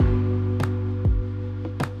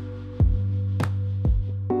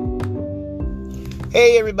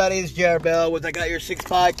Hey everybody, it's Jared Bell with I Got Your Six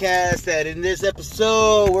podcast, and in this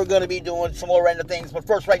episode, we're going to be doing some more random things, but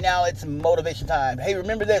first, right now, it's motivation time. Hey,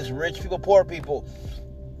 remember this, rich people, poor people.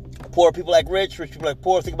 Poor people like rich people like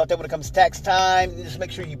poor. Think about that when it comes to tax time. Just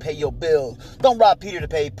make sure you pay your bills. Don't rob Peter to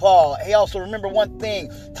pay Paul. Hey, also remember one thing.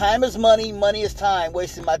 Time is money. Money is time.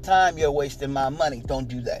 Wasting my time, you're wasting my money. Don't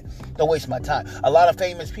do that. Don't waste my time. A lot of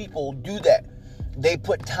famous people do that. They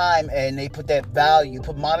put time and they put that value,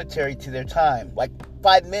 put monetary to their time. Like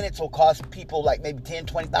 5 minutes will cost people like maybe $10,000,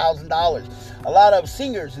 $20,000. A lot of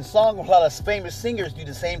singers and a lot of famous singers do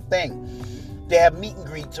the same thing. They have meet and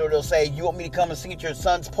greets, or they'll say, you want me to come and sing at your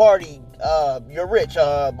son's party? You're rich,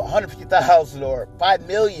 $150,000 or $5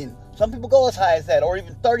 million. Some people go as high as that, or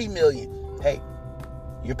even $30 million. Hey,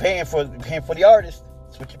 you're paying for the artist.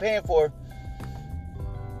 That's what you're paying for.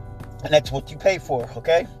 And that's what you pay for,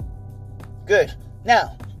 okay? Good.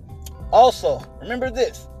 Now, also, remember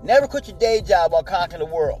this. Never quit your day job while conquering the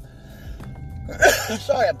world.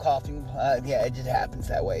 Sorry I'm coughing. Yeah, it just happens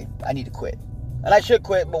that way. I need to quit. And I should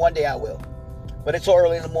quit, but one day I will. But it's so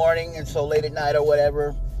early in the morning and so late at night or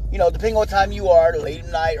whatever. You know, depending on what time you are, late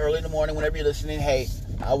at night, early in the morning, whenever you're listening, hey,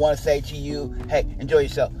 I want to say to you, hey, enjoy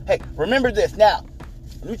yourself. Hey, remember this. Now,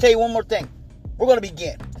 let me tell you one more thing. We're going to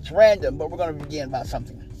begin. It's random, but we're going to begin about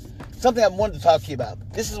something. Something I wanted to talk to you about.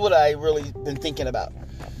 This is what I really been thinking about.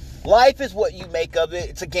 Life is what you make of it.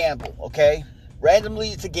 It's a gamble, okay? Randomly,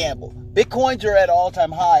 it's a gamble. Bitcoins are at an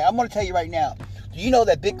all-time high. I'm going to tell you right now. Do you know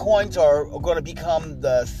that Bitcoins are going to become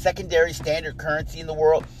the secondary standard currency in the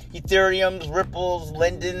world? Ethereums, Ripples,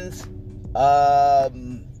 Lindens,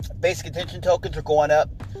 basic attention tokens are going up.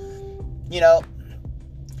 You know,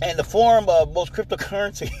 and the form of most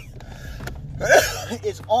cryptocurrency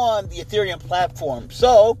is on the Ethereum platform.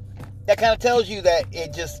 So that kind of tells you that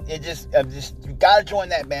you got to join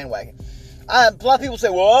that bandwagon. A lot of people say,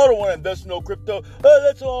 well, I don't want to invest in no crypto.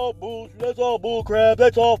 That's all bullshit. That's all bull crap.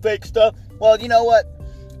 That's all fake stuff. Well, you know what?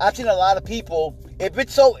 I've seen a lot of people. If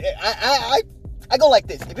it's so, I go like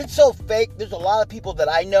this. If it's so fake, there's a lot of people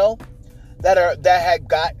that I know that had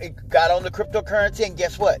got on the cryptocurrency, and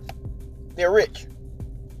guess what? They're rich.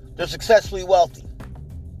 They're successfully wealthy.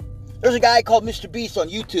 There's a guy called Mr. Beast on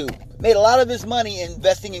YouTube. Made a lot of his money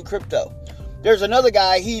investing in crypto. There's another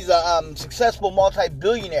guy. He's a successful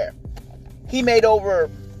multi-billionaire. He made over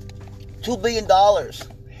 $2 billion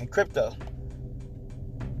in crypto.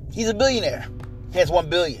 He's a billionaire. He has 1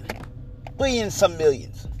 billion. Billion some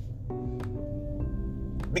millions.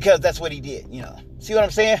 Because that's what he did, you know. See what I'm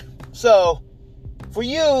saying? So, for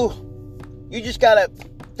you just gotta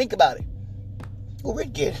think about it. Oh, we're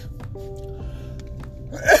good.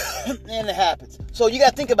 And it happens. So you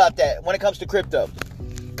gotta think about that when it comes to crypto.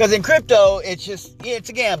 Because in crypto, it's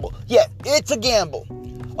a gamble. Yeah, it's a gamble.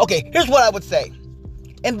 Okay, here's what I would say.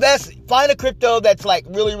 Find a crypto that's like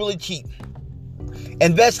really, really cheap.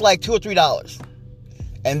 Invest like $2 or $3.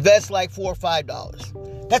 Invest like $4 or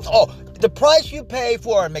 $5. That's all. The price you pay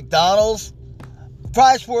for a McDonald's,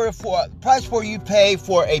 price you pay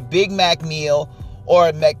for a Big Mac meal, or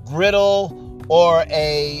a McGriddle, or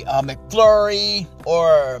a McFlurry,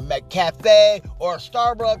 or a McCafe, or a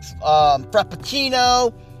Starbucks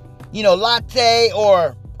Frappuccino, latte,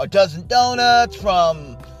 or a dozen donuts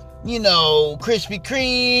from, Krispy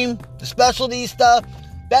Kreme, the specialty stuff.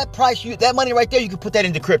 That money right there, you can put that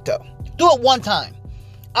into crypto. Do it one time.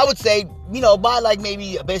 I would say, buy like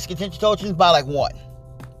maybe a basic attention tokens, buy like one.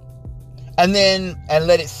 And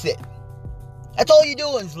let it sit. That's all you're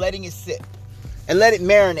doing is letting it sit. And let it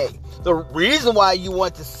marinate. The reason why you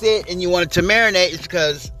want to sit and you want it to marinate is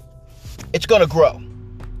because it's going to grow.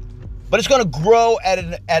 But it's going to grow at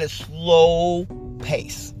a slow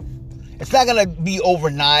pace. It's not going to be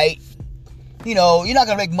overnight. You're not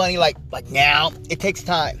going to make money like now. It takes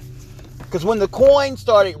time. Because when the coin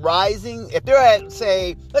started rising, if they're at,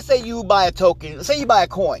 let's say you buy a token, let's say you buy a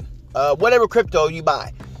coin, whatever crypto you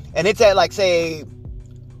buy, and it's at say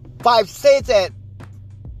it's at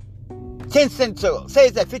 10 cents, say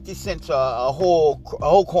it's at 50 cents a whole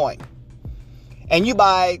coin, and you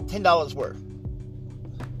buy $10 worth.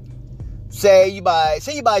 Say you buy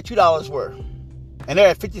 $2 worth, and they're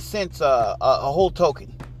at 50 cents a whole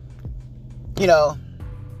token.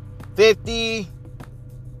 50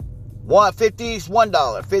 is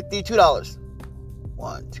 $1, 50, $2.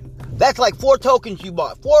 1, 2. That's like 4 tokens you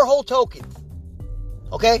bought. 4 whole tokens.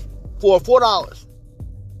 Okay? For $4.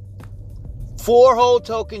 4 whole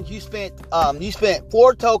tokens you spent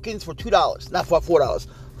 4 tokens for $2. Not for $4.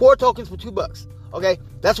 4 tokens for $2. Okay?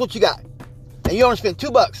 That's what you got. And you only spent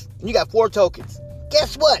 $2 and you got 4 tokens.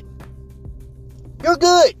 Guess what? You're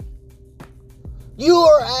good. You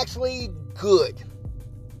are actually good.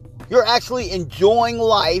 You're actually enjoying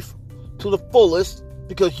life to the fullest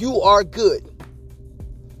because you are good.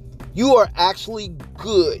 You are actually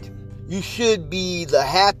good. You should be the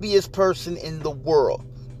happiest person in the world.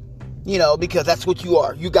 Because that's what you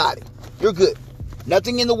are. You got it. You're good.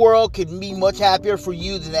 Nothing in the world can be much happier for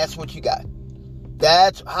you than that's what you got.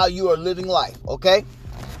 That's how you are living life, okay?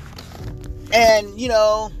 And,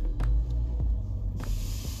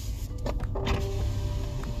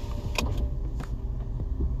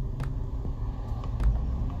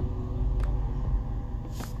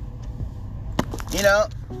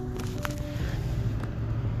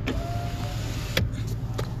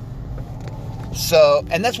 so,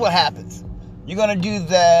 and that's what happens. You're going to do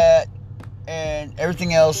that, and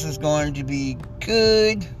everything else is going to be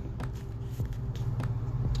good.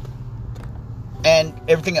 And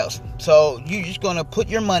everything else. So, you're just going to put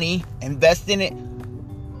your money, invest in it,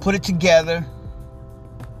 put it together,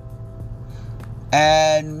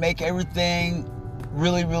 and make everything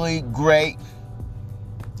really, really great.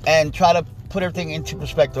 And try to put everything into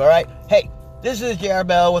perspective, alright? Hey, this is JR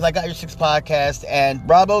Bell with I Got Your Six podcast and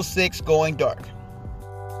Bravo 6 Going Dark.